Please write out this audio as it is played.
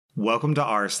Welcome to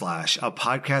r/, a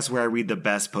podcast where I read the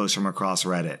best posts from across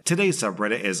Reddit. Today's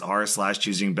subreddit is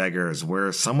r/choosingbeggars,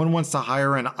 where someone wants to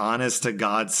hire an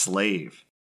honest-to-God slave.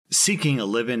 Seeking a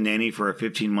live-in nanny for a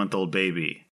 15-month-old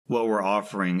baby. What we're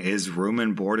offering is room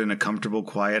and board in a comfortable,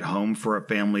 quiet home for a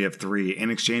family of 3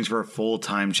 in exchange for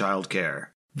full-time childcare.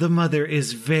 The mother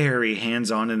is very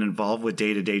hands-on and involved with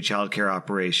day-to-day childcare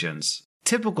operations.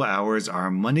 Typical hours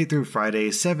are Monday through Friday,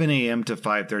 7 a.m. to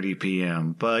 5:30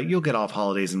 p.m., but you'll get off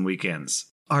holidays and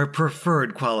weekends. Our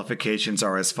preferred qualifications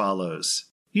are as follows.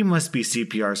 You must be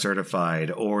CPR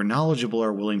certified or knowledgeable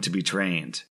or willing to be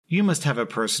trained. You must have a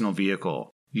personal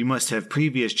vehicle. You must have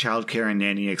previous childcare and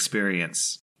nanny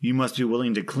experience. You must be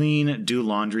willing to clean, do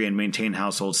laundry, and maintain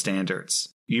household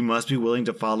standards. You must be willing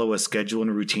to follow a schedule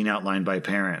and routine outlined by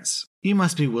parents. You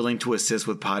must be willing to assist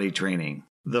with potty training.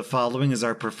 The following is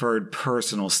our preferred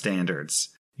personal standards.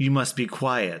 You must be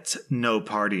quiet, no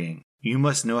partying. You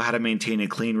must know how to maintain a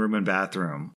clean room and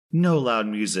bathroom. No loud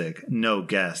music, no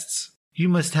guests. You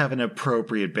must have an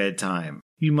appropriate bedtime.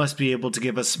 You must be able to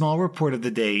give a small report of the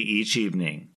day each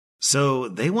evening. So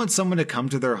they want someone to come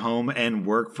to their home and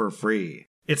work for free.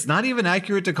 It's not even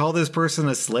accurate to call this person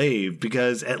a slave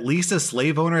because at least a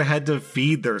slave owner had to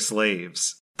feed their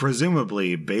slaves.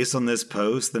 Presumably, based on this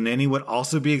post, the nanny would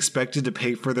also be expected to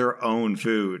pay for their own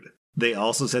food. They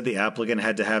also said the applicant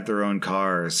had to have their own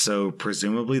car, so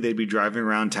presumably they'd be driving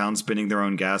around town spending their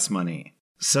own gas money.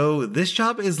 So this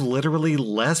job is literally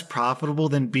less profitable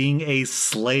than being a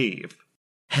slave.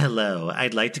 Hello,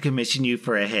 I'd like to commission you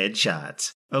for a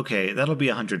headshot. Okay, that'll be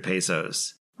 100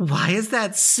 pesos. Why is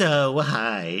that so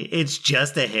high? It's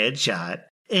just a headshot.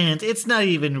 And it's not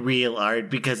even real art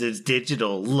because it's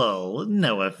digital, lol,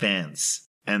 no offense.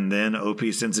 And then OP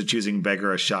sends a choosing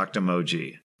beggar a shocked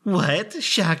emoji. What?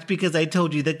 Shocked because I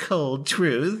told you the cold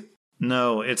truth?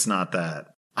 No, it's not that.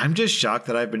 I'm just shocked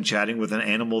that I've been chatting with an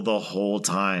animal the whole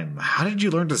time. How did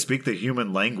you learn to speak the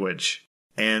human language?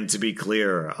 And to be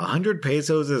clear, 100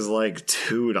 pesos is like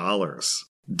 $2.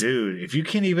 Dude, if you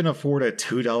can't even afford a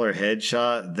 $2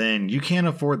 headshot, then you can't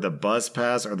afford the bus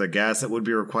pass or the gas that would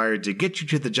be required to get you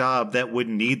to the job that would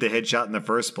need the headshot in the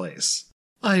first place.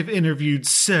 I've interviewed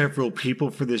several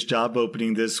people for this job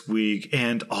opening this week,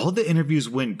 and all the interviews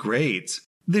went great.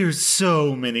 There's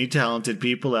so many talented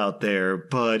people out there,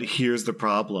 but here's the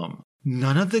problem.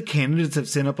 None of the candidates have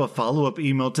sent up a follow-up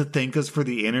email to thank us for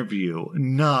the interview.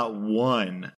 Not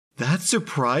one. That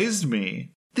surprised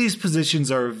me. These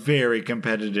positions are very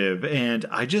competitive, and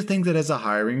I just think that as a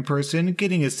hiring person,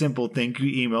 getting a simple thank you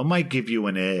email might give you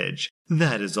an edge.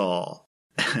 That is all.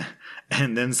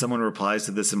 And then someone replies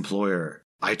to this employer.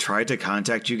 I tried to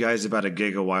contact you guys about a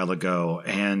gig a while ago,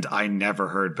 and I never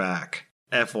heard back.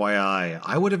 FYI,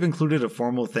 I would have included a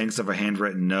formal thanks of a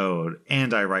handwritten note,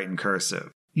 and I write in cursive.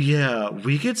 Yeah,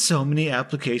 we get so many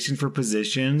applications for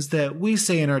positions that we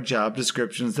say in our job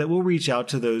descriptions that we'll reach out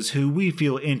to those who we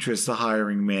feel interest the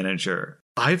hiring manager.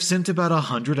 I've sent about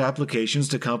 100 applications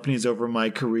to companies over my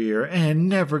career and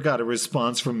never got a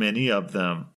response from any of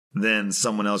them. Then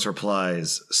someone else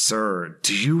replies, Sir,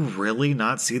 do you really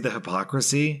not see the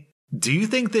hypocrisy? Do you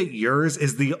think that yours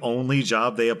is the only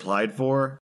job they applied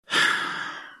for?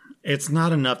 It's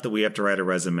not enough that we have to write a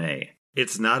resume.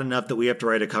 It's not enough that we have to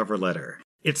write a cover letter.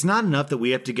 It's not enough that we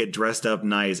have to get dressed up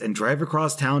nice and drive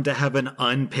across town to have an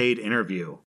unpaid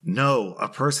interview. No, a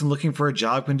person looking for a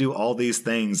job can do all these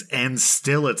things, and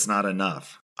still it's not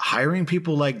enough. Hiring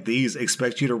people like these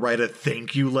expects you to write a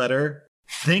thank you letter?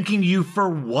 Thanking you for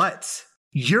what?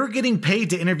 You're getting paid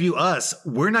to interview us.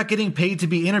 We're not getting paid to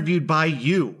be interviewed by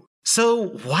you. So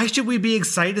why should we be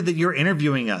excited that you're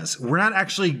interviewing us? We're not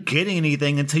actually getting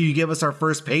anything until you give us our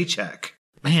first paycheck.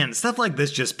 Man, stuff like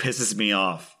this just pisses me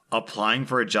off. Applying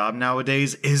for a job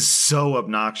nowadays is so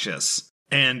obnoxious.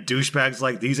 And douchebags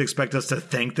like these expect us to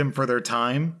thank them for their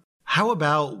time? How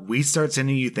about we start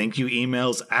sending you thank you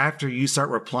emails after you start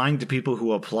replying to people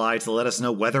who apply to let us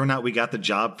know whether or not we got the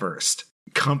job first?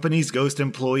 Companies ghost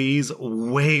employees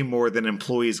way more than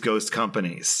employees ghost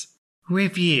companies.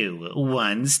 Review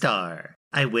 1 star.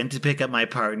 I went to pick up my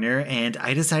partner and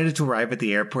I decided to arrive at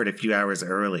the airport a few hours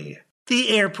early. The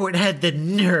airport had the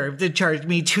nerve to charge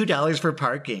me $2 for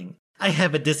parking. I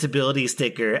have a disability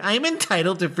sticker. I'm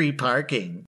entitled to free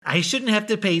parking. I shouldn't have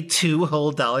to pay $2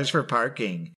 whole for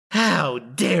parking. How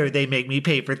dare they make me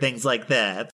pay for things like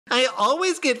that? I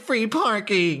always get free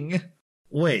parking.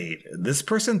 Wait, this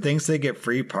person thinks they get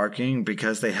free parking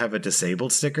because they have a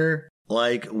disabled sticker?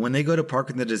 Like, when they go to park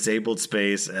in the disabled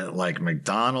space at, like,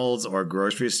 McDonald's or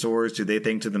grocery stores, do they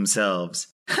think to themselves,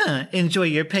 enjoy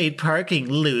your paid parking,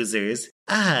 losers.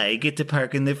 I get to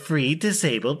park in the free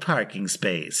disabled parking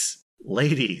space.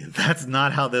 Lady, that's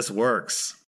not how this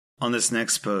works. On this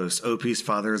next post, OP's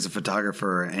father is a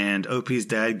photographer, and OP's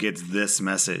dad gets this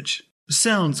message.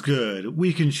 Sounds good.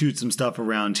 We can shoot some stuff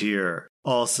around here.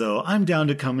 Also, I'm down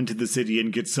to come into the city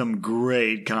and get some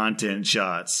great content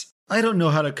shots. I don't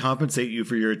know how to compensate you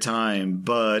for your time,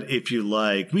 but if you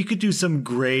like, we could do some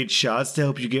great shots to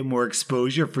help you get more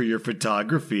exposure for your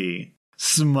photography.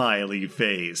 Smiley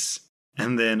face.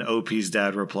 And then OP's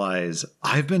dad replies,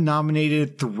 I've been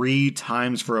nominated 3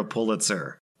 times for a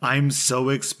Pulitzer. I'm so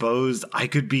exposed I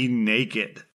could be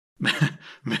naked.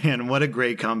 Man, what a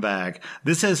great comeback.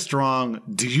 This has strong,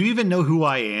 do you even know who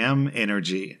I am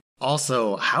energy.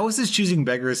 Also, how is this choosing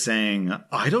beggar saying,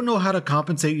 I don't know how to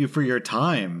compensate you for your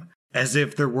time? As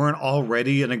if there weren't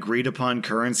already an agreed upon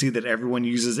currency that everyone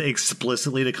uses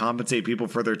explicitly to compensate people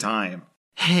for their time.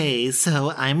 Hey,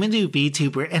 so I'm a new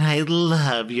VTuber and I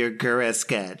love your Gura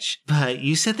sketch. But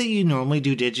you said that you normally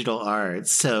do digital art,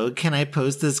 so can I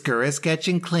post this Gura sketch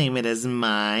and claim it as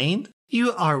mine?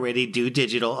 You already do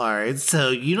digital art,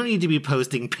 so you don't need to be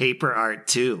posting paper art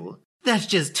too. That's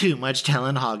just too much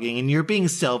talent hogging and you're being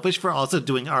selfish for also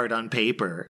doing art on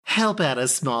paper. Help out a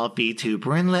small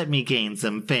VTuber and let me gain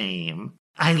some fame.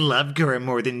 I love Gura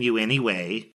more than you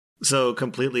anyway. So,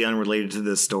 completely unrelated to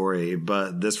this story,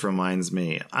 but this reminds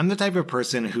me. I'm the type of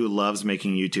person who loves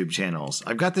making YouTube channels.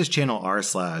 I've got this channel r/,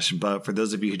 but for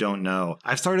those of you who don't know,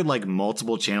 I've started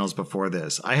multiple channels before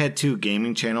this. I had 2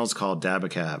 gaming channels called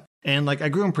Dabacap. And I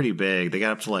grew them pretty big. They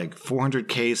got up to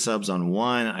 400k subs on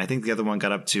one. I think the other one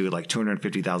got up to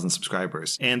 250,000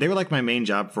 subscribers. And they were my main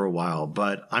job for a while,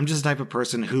 but I'm just the type of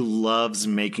person who loves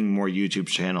making more YouTube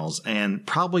channels. And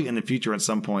probably in the future at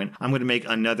some point, I'm going to make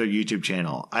another YouTube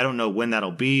channel. I don't know when that'll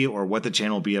be or what the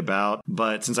channel will be about,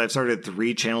 but since I've started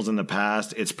 3 channels in the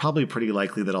past, it's probably pretty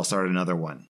likely that I'll start another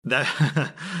one.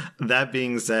 That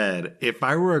being said, if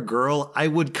I were a girl, I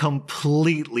would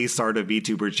completely start a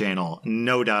VTuber channel,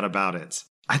 no doubt about it.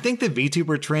 I think the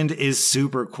VTuber trend is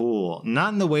super cool,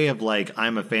 not in the way of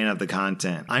I'm a fan of the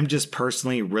content. I'm just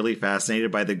personally really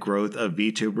fascinated by the growth of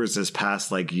VTubers this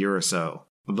past year or so.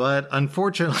 But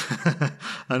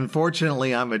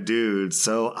unfortunately, I'm a dude,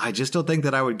 so I just don't think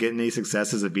that I would get any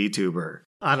success as a VTuber.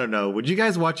 I don't know. Would you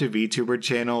guys watch a VTuber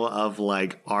channel of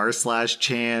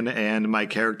r/Chan and my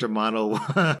character model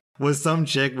was some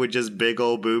chick with just big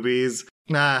old boobies?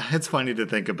 Nah, it's funny to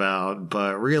think about,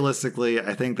 but realistically,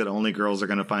 I think that only girls are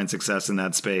going to find success in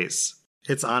that space.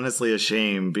 It's honestly a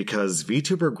shame because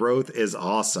VTuber growth is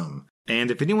awesome. And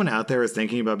if anyone out there is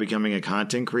thinking about becoming a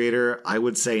content creator, I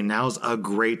would say now's a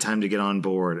great time to get on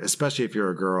board, especially if you're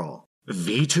a girl.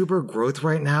 VTuber growth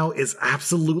right now is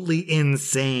absolutely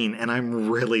insane, and I'm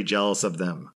really jealous of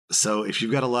them. So if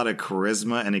you've got a lot of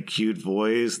charisma and a cute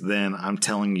voice, then I'm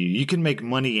telling you, you can make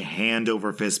money hand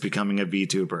over fist becoming a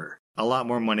VTuber. A lot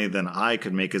more money than I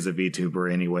could make as a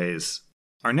VTuber anyways.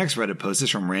 Our next Reddit post is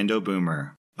from Rando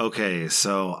Boomer. Okay,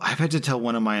 so I've had to tell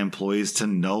one of my employees to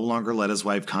no longer let his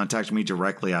wife contact me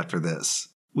directly after this.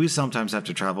 We sometimes have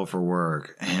to travel for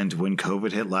work, and when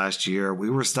COVID hit last year, we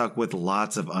were stuck with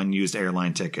lots of unused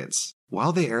airline tickets.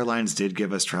 While the airlines did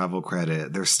give us travel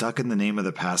credit, they're stuck in the name of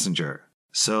the passenger.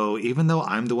 So even though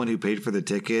I'm the one who paid for the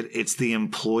ticket, it's the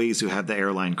employees who have the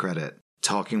airline credit.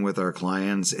 Talking with our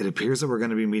clients, it appears that we're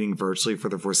going to be meeting virtually for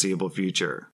the foreseeable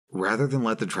future. Rather than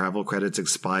let the travel credits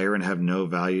expire and have no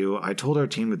value, I told our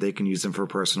team that they can use them for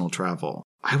personal travel.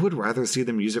 I would rather see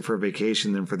them use it for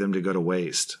vacation than for them to go to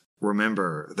waste.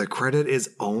 Remember, the credit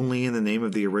is only in the name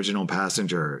of the original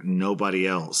passenger, nobody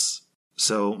else.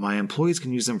 So my employees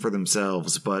can use them for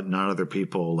themselves, but not other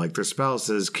people, like their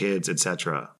spouses, kids,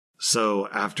 etc. So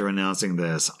after announcing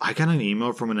this, I got an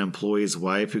email from an employee's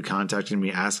wife who contacted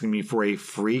me asking me for a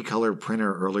free color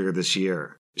printer earlier this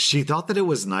year. She thought that it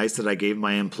was nice that I gave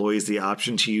my employees the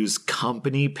option to use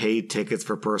company-paid tickets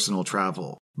for personal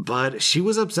travel. But she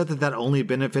was upset that that only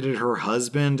benefited her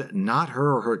husband, not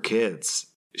her or her kids.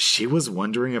 She was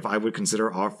wondering if I would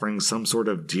consider offering some sort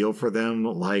of deal for them,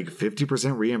 like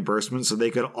 50% reimbursement so they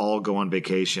could all go on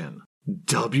vacation.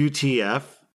 WTF?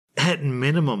 At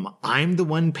minimum, I'm the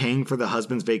one paying for the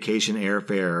husband's vacation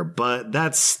airfare, but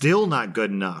that's still not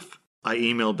good enough. I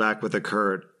emailed back with a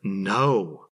curt,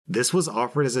 no. This was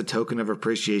offered as a token of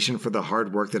appreciation for the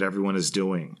hard work that everyone is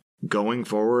doing. Going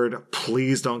forward,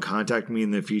 please don't contact me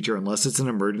in the future unless it's an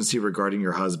emergency regarding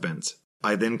your husband.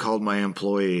 I then called my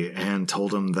employee and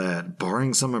told him that,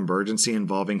 barring some emergency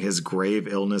involving his grave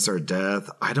illness or death,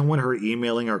 I don't want her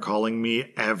emailing or calling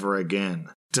me ever again.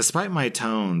 Despite my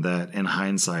tone that, in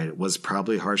hindsight, was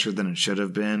probably harsher than it should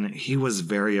have been, he was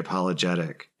very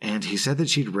apologetic, and he said that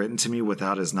she'd written to me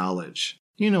without his knowledge.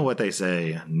 You know what they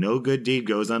say, no good deed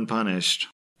goes unpunished.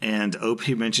 And OP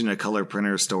mentioned a color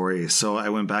printer story, so I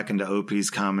went back into OP's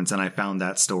comments and I found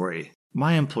that story.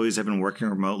 My employees have been working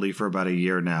remotely for about a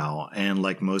year now, and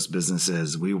like most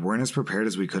businesses, we weren't as prepared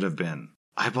as we could have been.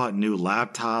 I bought new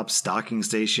laptops, docking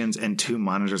stations, and 2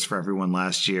 monitors for everyone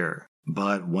last year.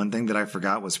 But one thing that I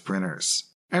forgot was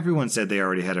printers. Everyone said they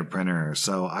already had a printer,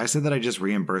 so I said that I just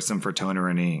reimbursed them for toner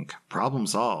and ink. Problem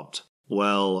solved.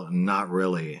 Well, not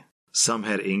really. Some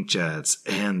had inkjets,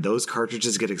 and those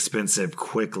cartridges get expensive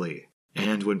quickly.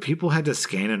 And when people had to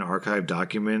scan and archive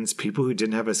documents, people who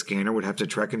didn't have a scanner would have to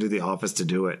trek into the office to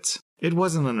do it. It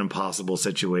wasn't an impossible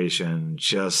situation,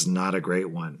 just not a great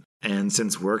one. And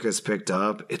since work has picked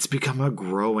up, it's become a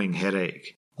growing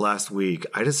headache. Last week,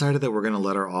 I decided that we're going to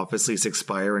let our office lease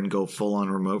expire and go full-on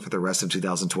remote for the rest of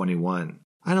 2021.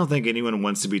 I don't think anyone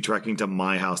wants to be trekking to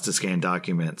my house to scan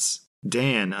documents.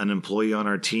 Dan, an employee on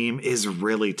our team, is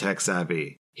really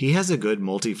tech-savvy. He has a good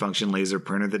multifunction laser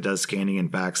printer that does scanning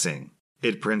and faxing.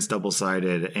 It prints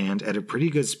double-sided and at a pretty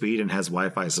good speed and has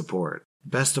Wi-Fi support.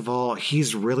 Best of all,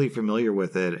 he's really familiar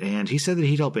with it, and he said that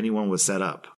he'd help anyone with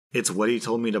setup. It's what he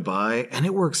told me to buy, and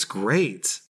it works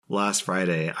great! Last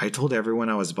Friday, I told everyone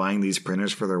I was buying these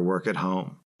printers for their work at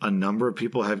home. A number of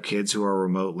people have kids who are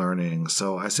remote learning,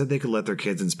 so I said they could let their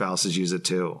kids and spouses use it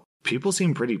too. People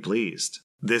seem pretty pleased.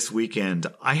 This weekend,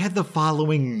 I had the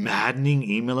following maddening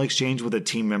email exchange with a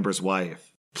team member's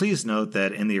wife. Please note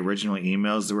that in the original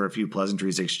emails there were a few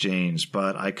pleasantries exchanged,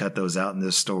 but I cut those out in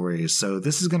this story, so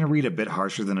this is going to read a bit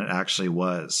harsher than it actually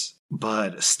was.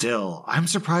 But still, I'm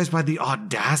surprised by the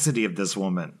audacity of this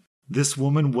woman. This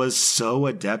woman was so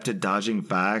adept at dodging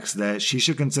facts that she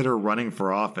should consider running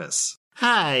for office.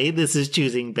 Hi, this is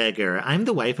Choosing Beggar. I'm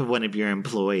the wife of one of your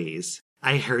employees.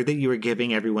 I heard that you were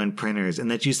giving everyone printers and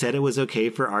that you said it was okay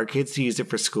for our kids to use it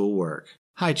for schoolwork.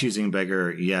 Hi, Choosing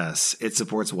Beggar. Yes, it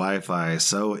supports Wi-Fi,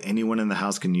 so anyone in the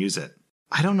house can use it.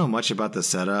 I don't know much about the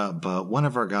setup, but one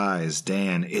of our guys,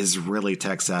 Dan, is really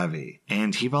tech-savvy,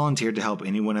 and he volunteered to help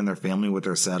anyone in their family with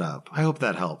their setup. I hope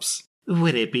that helps.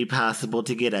 Would it be possible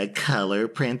to get a color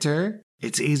printer?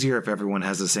 It's easier if everyone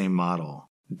has the same model.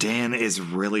 Dan is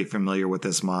really familiar with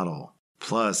this model.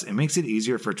 Plus, it makes it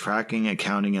easier for tracking,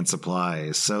 accounting, and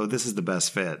supplies, so this is the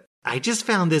best fit. I just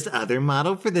found this other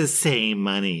model for the same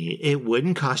money. It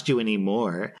wouldn't cost you any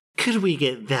more. Could we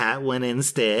get that one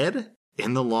instead?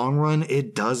 In the long run,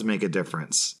 it does make a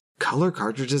difference. Color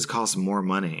cartridges cost more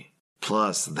money.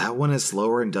 Plus, that one is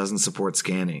slower and doesn't support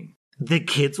scanning. The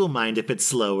kids will mind if it's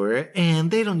slower,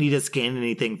 and they don't need to scan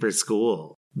anything for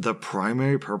school. The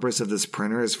primary purpose of this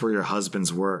printer is for your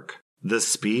husband's work. The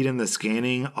speed and the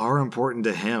scanning are important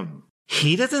to him.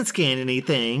 He doesn't scan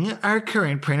anything. Our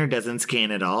current printer doesn't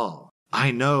scan at all.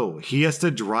 I know. He has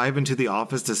to drive into the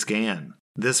office to scan.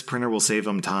 This printer will save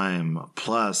him time.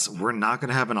 Plus, we're not going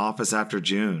to have an office after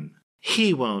June.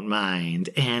 He won't mind,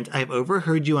 and I've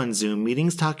overheard you on Zoom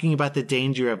meetings talking about the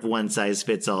danger of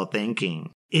one-size-fits-all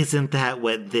thinking. Isn't that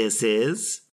what this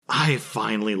is? I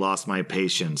finally lost my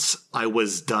patience. I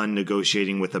was done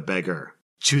negotiating with a beggar.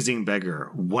 Choosing Beggar,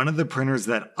 one of the printers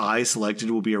that I selected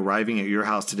will be arriving at your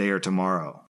house today or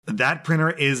tomorrow. That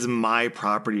printer is my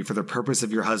property for the purpose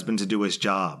of your husband to do his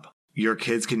job. Your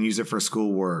kids can use it for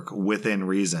schoolwork, within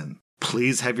reason.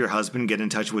 Please have your husband get in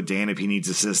touch with Dan if he needs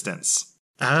assistance.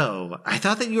 Oh, I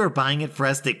thought that you were buying it for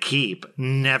us to keep.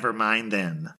 Never mind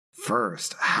then.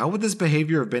 First, how would this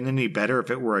behavior have been any better if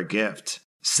it were a gift?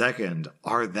 Second,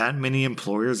 are that many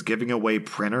employers giving away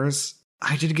printers?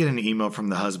 I did get an email from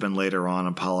the husband later on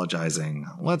apologizing.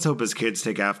 Let's hope his kids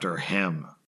take after him.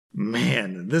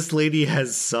 Man, this lady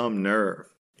has some nerve.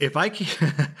 If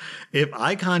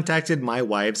I contacted my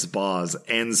wife's boss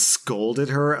and scolded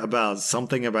her about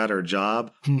something about her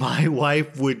job, my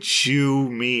wife would chew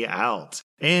me out.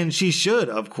 And she should,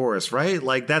 of course, right?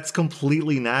 Like, that's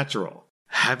completely natural.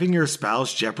 Having your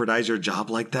spouse jeopardize your job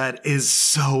like that is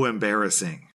so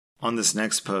embarrassing. On this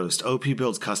next post, OP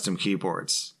builds custom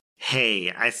keyboards.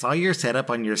 Hey, I saw your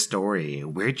setup on your story.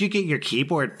 Where'd you get your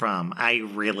keyboard from? I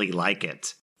really like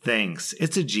it. Thanks.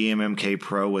 It's a GMMK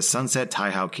Pro with Sunset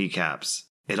Taihao keycaps.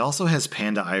 It also has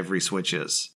Panda Ivory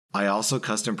switches. I also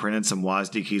custom printed some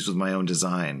WASD keys with my own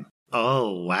design.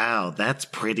 Oh, wow, that's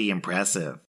pretty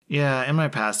impressive. Yeah, in my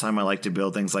pastime I like to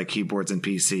build things like keyboards and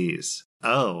PCs.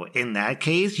 Oh, in that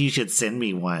case, you should send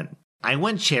me one. I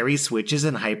want cherry switches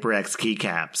and HyperX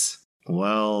keycaps.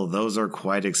 Well, those are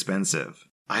quite expensive.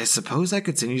 I suppose I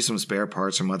could send you some spare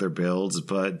parts from other builds,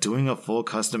 but doing a full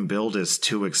custom build is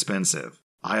too expensive.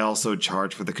 I also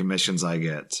charge for the commissions I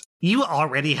get. You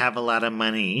already have a lot of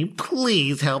money.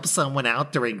 Please help someone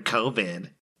out during COVID.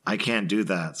 I can't do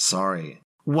that, sorry.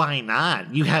 Why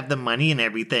not? You have the money and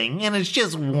everything, and it's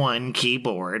just one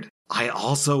keyboard. I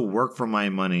also work for my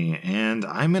money, and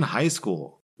I'm in high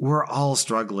school. We're all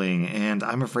struggling, and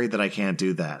I'm afraid that I can't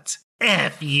do that.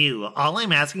 F you. All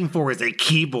I'm asking for is a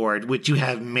keyboard, which you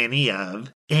have many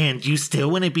of. And you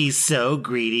still want to be so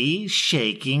greedy?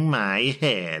 Shaking my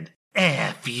head.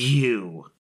 F you.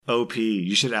 OP,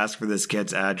 you should ask for this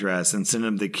kid's address and send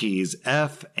him the keys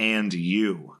F and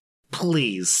U.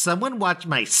 Please, someone watch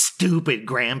my stupid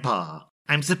grandpa.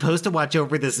 I'm supposed to watch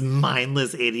over this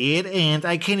mindless idiot, and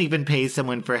I can't even pay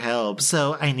someone for help,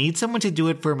 so I need someone to do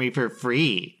it for me for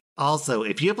free. Also,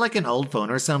 if you have like an old phone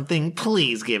or something,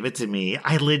 please give it to me.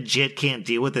 I legit can't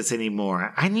deal with this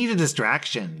anymore. I need a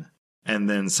distraction. And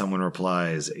then someone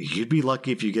replies, you'd be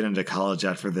lucky if you get into college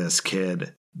after this,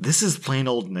 kid. This is plain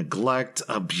old neglect,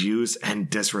 abuse, and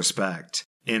disrespect.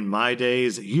 In my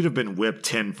days, you'd have been whipped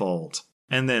tenfold.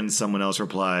 And then someone else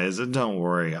replies, don't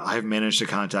worry, I've managed to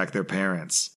contact their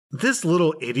parents. This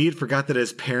little idiot forgot that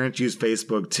his parents use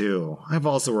Facebook too. I've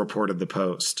also reported the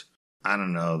post. I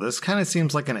don't know, this kind of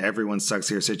seems like an everyone sucks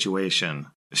here situation.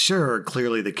 Sure,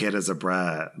 clearly the kid is a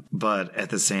brat, but at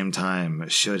the same time,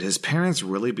 should his parents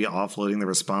really be offloading the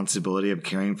responsibility of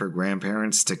caring for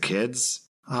grandparents to kids?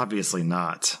 Obviously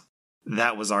not.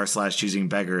 That was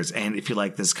r/choosingbeggars, and if you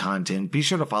like this content, be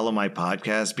sure to follow my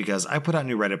podcast because I put out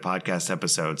new Reddit podcast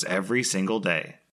episodes every single day.